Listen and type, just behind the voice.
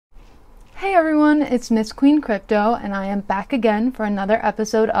Hey everyone, it's Miss Queen Crypto, and I am back again for another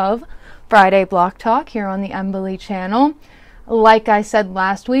episode of Friday Block Talk here on the Embily channel. Like I said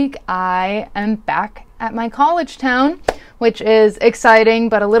last week, I am back at my college town, which is exciting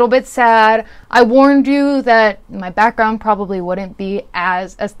but a little bit sad. I warned you that my background probably wouldn't be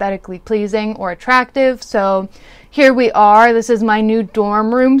as aesthetically pleasing or attractive, so here we are. This is my new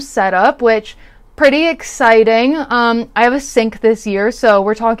dorm room setup, which pretty exciting. I have a sink this year, so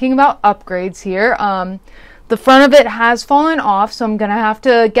we're talking about upgrades here. The front of it has fallen off, so I'm gonna have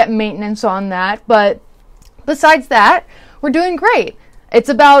to get maintenance on that, but besides that, we're doing great. It's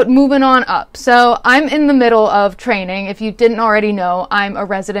about moving on up. So I'm in the middle of training. If you didn't already know, I'm a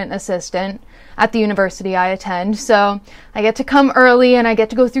resident assistant at the university I attend, so I get to come early and I get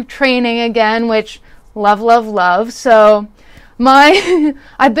to go through training again, which love. So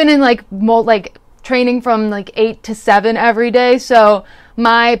I've been in training from 8 to 7 every day, so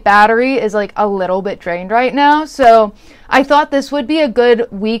my battery is a little bit drained right now. So I thought this would be a good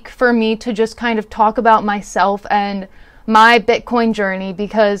week for me to just kind of talk about myself and my Bitcoin journey,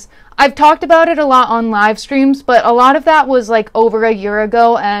 because I've talked about it a lot on live streams, but a lot of that was over a year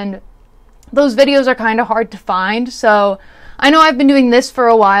ago, and those videos are kind of hard to find. So I know I've been doing this for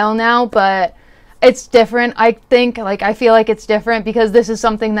a while now, but it's different. I feel like it's different because this is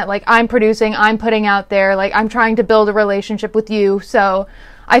something that I'm producing, I'm putting out there, I'm trying to build a relationship with you. So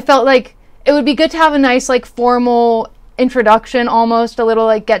I felt like it would be good to have a nice formal introduction, almost a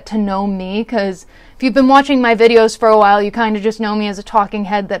little get to know me, because if you've been watching my videos for a while, you kind of just know me as a talking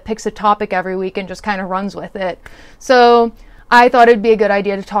head that picks a topic every week and just kind of runs with it. So I thought it'd be a good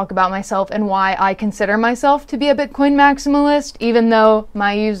idea to talk about myself and why I consider myself to be a Bitcoin maximalist, even though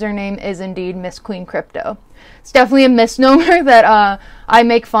my username is indeed Miss Queen Crypto. It's definitely a misnomer that I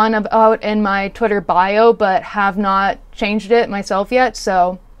make fun about in my Twitter bio, but have not changed it myself yet,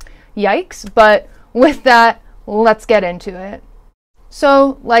 so yikes. But with that, let's get into it.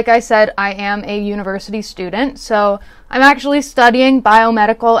 So, like I said, I am a university student, so I'm actually studying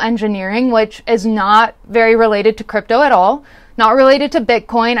biomedical engineering, which is not very related to crypto at all. Not related to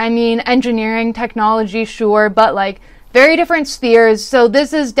Bitcoin. I mean, engineering, technology, sure, but very different spheres. So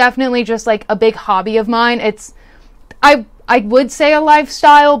this is definitely just a big hobby of mine. It's, I would say a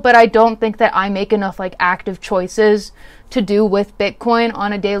lifestyle, but I don't think that I make enough active choices to do with Bitcoin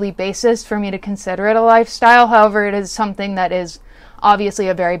on a daily basis for me to consider it a lifestyle. However, it is something that is obviously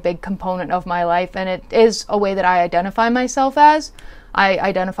a very big component of my life, and it is a way that I identify myself as. I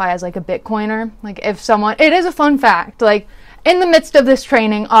identify as a Bitcoiner. It is a fun fact, in the midst of this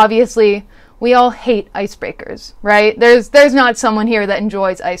training, obviously, we all hate icebreakers, right? There's not someone here that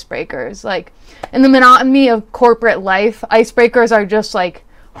enjoys icebreakers. In the monotony of corporate life, icebreakers are just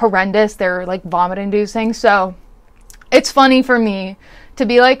horrendous. They're vomit-inducing. So it's funny for me to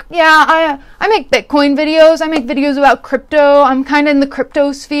be yeah, I make Bitcoin videos. I make videos about crypto. I'm kind of in the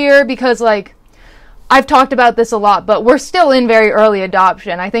crypto sphere because I've talked about this a lot, but we're still in very early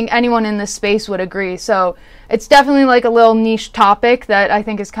adoption. I think anyone in this space would agree. So it's definitely a little niche topic that I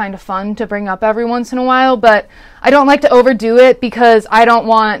think is kind of fun to bring up every once in a while, but I don't like to overdo it because I don't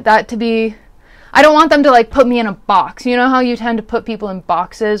want them to put me in a box. You know how you tend to put people in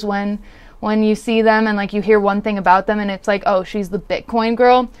boxes when you see them and you hear one thing about them and it's oh, she's the Bitcoin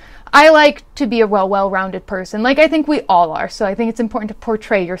girl. I like to be a well-rounded person. I think we all are. So I think it's important to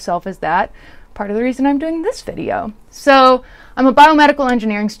portray yourself as that. Part of the reason I'm doing this video. So I'm a biomedical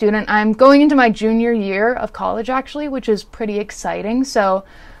engineering student. I'm going into my junior year of college actually, which is pretty exciting. So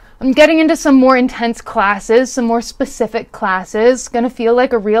I'm getting into some more intense classes, some more specific classes. Gonna feel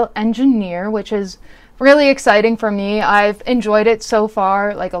like a real engineer, which is really exciting for me. I've enjoyed it so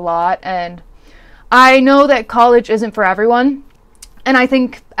far, a lot, and I know that college isn't for everyone. And I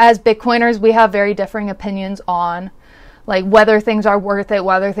think as Bitcoiners, we have very differing opinions on whether things are worth it,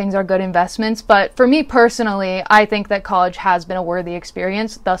 whether things are good investments. But for me personally, I think that college has been a worthy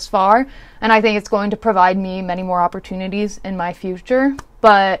experience thus far, and I think it's going to provide me many more opportunities in my future.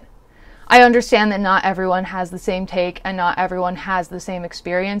 But I understand that not everyone has the same take and not everyone has the same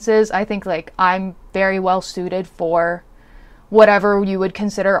experiences. I think I'm very well suited for whatever you would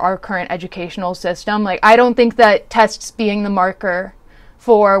consider our current educational system. I don't think that tests being the marker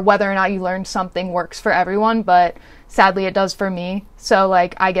for whether or not you learned something works for everyone, but sadly it does for me. So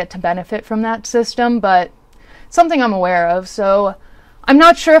I get to benefit from that system, but it's something I'm aware of. So I'm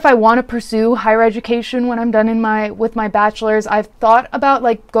not sure if I want to pursue higher education when I'm done with my bachelor's. I've thought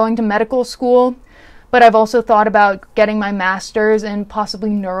about going to medical school, but I've also thought about getting my master's in possibly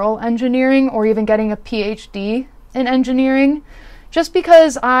neural engineering or even getting a PhD in engineering, just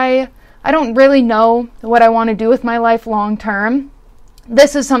because I don't really know what I want to do with my life long term.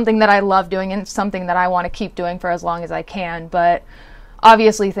 this is something that I love doing, and it's something that I want to keep doing for as long as I can. But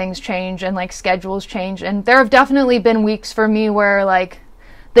obviously things change, and like schedules change, and there have definitely been weeks for me where like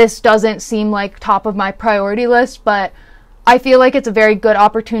this doesn't seem like top of my priority list, but I feel like it's a very good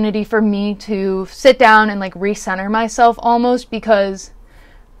opportunity for me to sit down and like recenter myself almost, because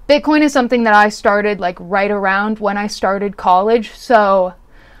Bitcoin is something that I started like right around when I started college. So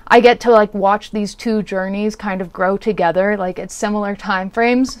I get to like watch these two journeys kind of grow together, like it's similar time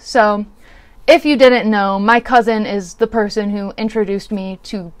frames. So if you didn't know, my cousin is the person who introduced me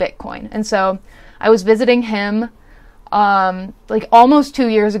to Bitcoin. And so I was visiting him like almost 2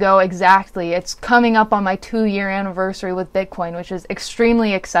 years ago exactly. It's coming up on my 2-year anniversary with Bitcoin, which is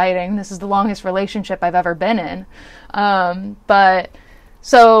extremely exciting. This is the longest relationship I've ever been in. But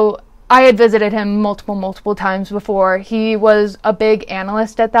so I had visited him multiple times before. He was a big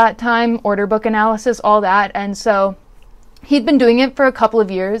analyst at that time, order book analysis, all that. And so he'd been doing it for a couple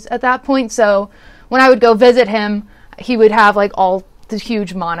of years at that point. So when I would go visit him, he would have like all the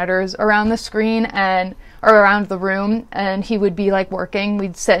huge monitors around the screen or around the room, and he would be like working.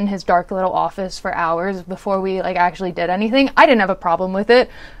 We'd sit in his dark little office for hours before we like actually did anything. I didn't have a problem with it.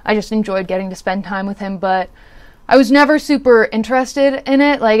 I just enjoyed getting to spend time with him, but I was never super interested in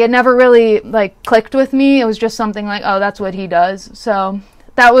it. Like it never really like clicked with me. It was just something like, oh, that's what he does. So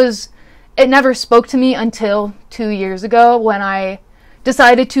it never spoke to me until 2 years ago when I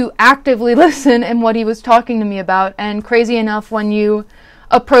decided to actively listen in what he was talking to me about. And crazy enough, when you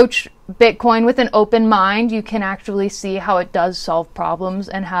approach Bitcoin with an open mind, you can actually see how it does solve problems,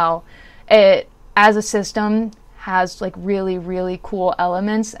 and how it, as a system, has like really cool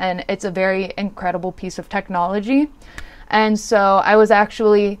elements, and it's a very incredible piece of technology. And so I was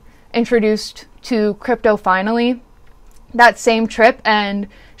actually introduced to crypto finally that same trip, and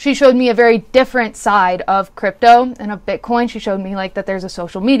she showed me a very different side of crypto and of Bitcoin. She showed me like that there's a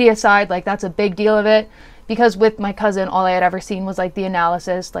social media side, like that's a big deal of it. Because with my cousin, all I had ever seen was like the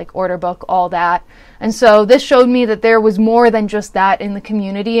analysis, like order book, all that. And so this showed me that there was more than just that in the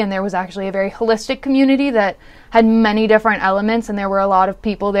community, and there was actually a very holistic community that had many different elements, and there were a lot of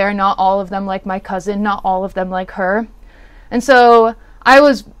people there, not all of them like my cousin, not all of them like her. And so I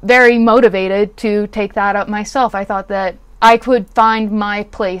was very motivated to take that up myself. I thought that I could find my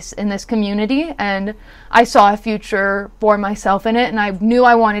place in this community, and I saw a future for myself in it, and I knew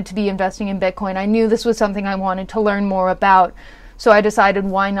I wanted to be investing in Bitcoin. I knew this was something I wanted to learn more about, so I decided,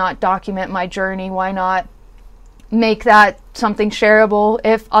 why not document my journey? Why not make that something shareable?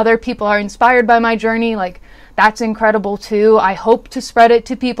 If other people are inspired by my journey, like that's incredible too. I hope to spread it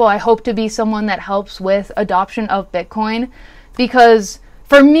to people. I hope to be someone that helps with adoption of Bitcoin, because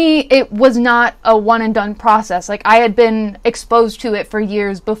for me, it was not a one and done process. Like I had been exposed to it for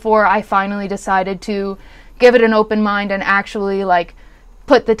years before I finally decided to give it an open mind and actually like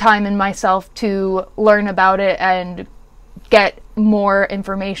put the time in myself to learn about it and get more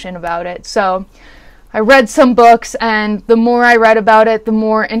information about it. So I read some books, and the more I read about it, the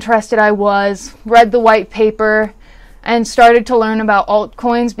more interested I was, read the white paper, and started to learn about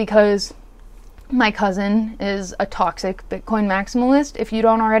altcoins, because my cousin is a toxic Bitcoin maximalist, if you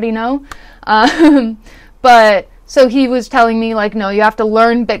don't already know. But so he was telling me like, no, you have to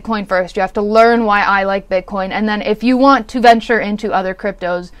learn Bitcoin first. You have to learn why I like Bitcoin. And then if you want to venture into other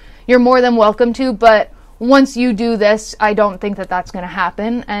cryptos, you're more than welcome to. But once you do this, I don't think that that's going to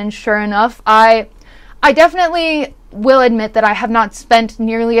happen. And sure enough, I definitely will admit that I have not spent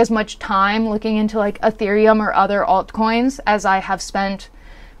nearly as much time looking into like Ethereum or other altcoins as I have spent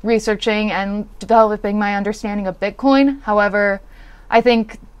researching and developing my understanding of Bitcoin. However, I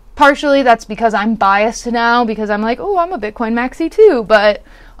think partially that's because I'm biased now, because I'm like, oh, I'm a Bitcoin maxi too. But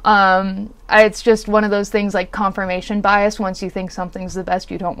it's just one of those things like confirmation bias. Once you think something's the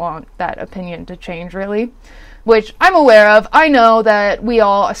best, you don't want that opinion to change really, which I'm aware of. I know that we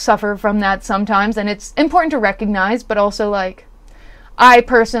all suffer from that sometimes, and it's important to recognize, but also like, I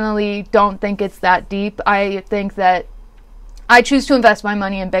personally don't think it's that deep. I think that I choose to invest my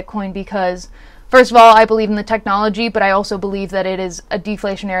money in Bitcoin because, first of all, I believe in the technology, but I also believe that it is a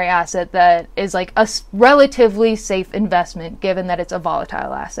deflationary asset that is like a relatively safe investment, given that it's a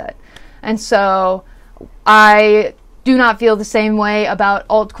volatile asset. And so I do not feel the same way about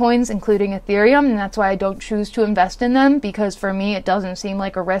altcoins, including Ethereum, and that's why I don't choose to invest in them, because for me it doesn't seem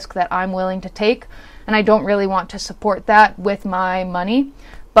like a risk that I'm willing to take, and I don't really want to support that with my money.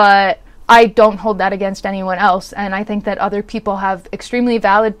 But I don't hold that against anyone else, and I think that other people have extremely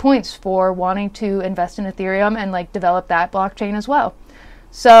valid points for wanting to invest in Ethereum and like develop that blockchain as well.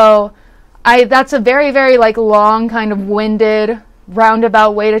 So that's a very, very like long, kind of winded,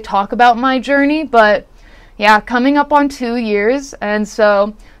 roundabout way to talk about my journey, but yeah, coming up on 2 years. And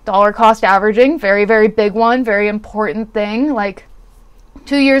so dollar cost averaging, very, very big one, very important thing. Like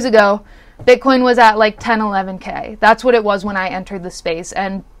 2 years ago, Bitcoin was at like 10, 11K. That's what it was when I entered the space.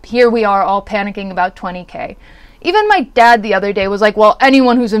 And here we are all panicking about 20K. Even my dad the other day was like, well,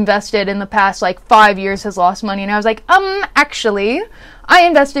 anyone who's invested in the past like 5 years has lost money. And I was like, actually, I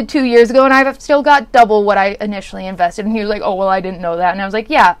invested 2 years ago and I've still got double what I initially invested. And he was like, oh, well, I didn't know that. And I was like,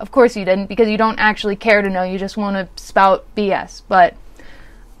 yeah, of course you didn't, because you don't actually care to know. You just want to spout BS. But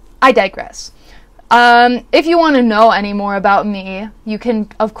I digress. If you want to know any more about me, you can,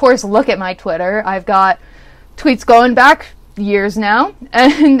 of course, look at my Twitter. I've got tweets going back years now.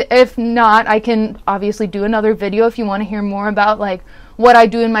 And if not, I can obviously do another video if you want to hear more about like what I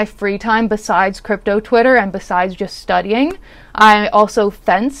do in my free time besides crypto Twitter and besides just studying. I also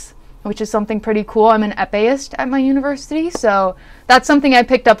fence, which is something pretty cool. I'm an epéist at my university, so that's something I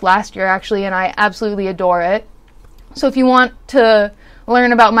picked up last year actually, and I absolutely adore it. So if you want to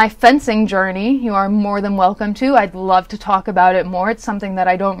learn about my fencing journey, you are more than welcome to. I'd love to talk about it more. It's something that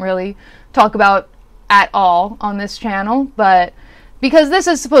I don't really talk about at all on this channel, but because this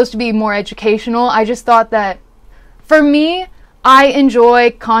is supposed to be more educational, I just thought that for me, I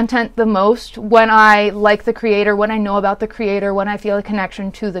enjoy content the most when I like the creator, when I know about the creator, when I feel a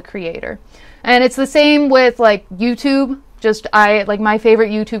connection to the creator. And it's the same with like YouTube. Just I like my favorite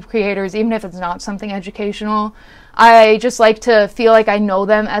YouTube creators, even if it's not something educational, I just like to feel like I know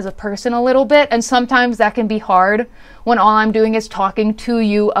them as a person a little bit, and sometimes that can be hard when all I'm doing is talking to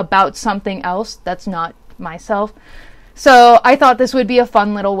you about something else that's not myself. So I thought this would be a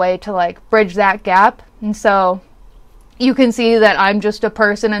fun little way to like bridge that gap, and so you can see that I'm just a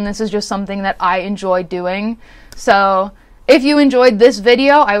person and this is just something that I enjoy doing. So if you enjoyed this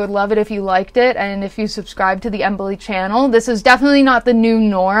video, I would love it if you liked it, and if you subscribe to the Embily channel. This is definitely not the new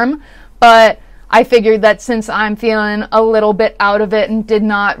norm, but I figured that since I'm feeling a little bit out of it and did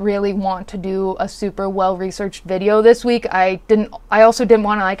not really want to do a super well-researched video this week, I also didn't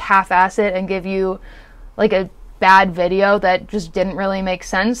want to like half-ass it and give you like a bad video that just didn't really make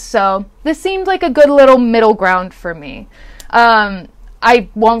sense. So this seemed like a good little middle ground for me. I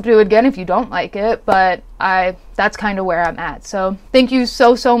won't do it again if you don't like it, but that's kind of where I'm at. So thank you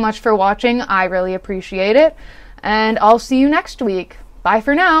so much for watching. I really appreciate it, and I'll see you next week. Bye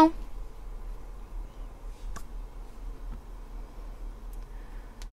for now.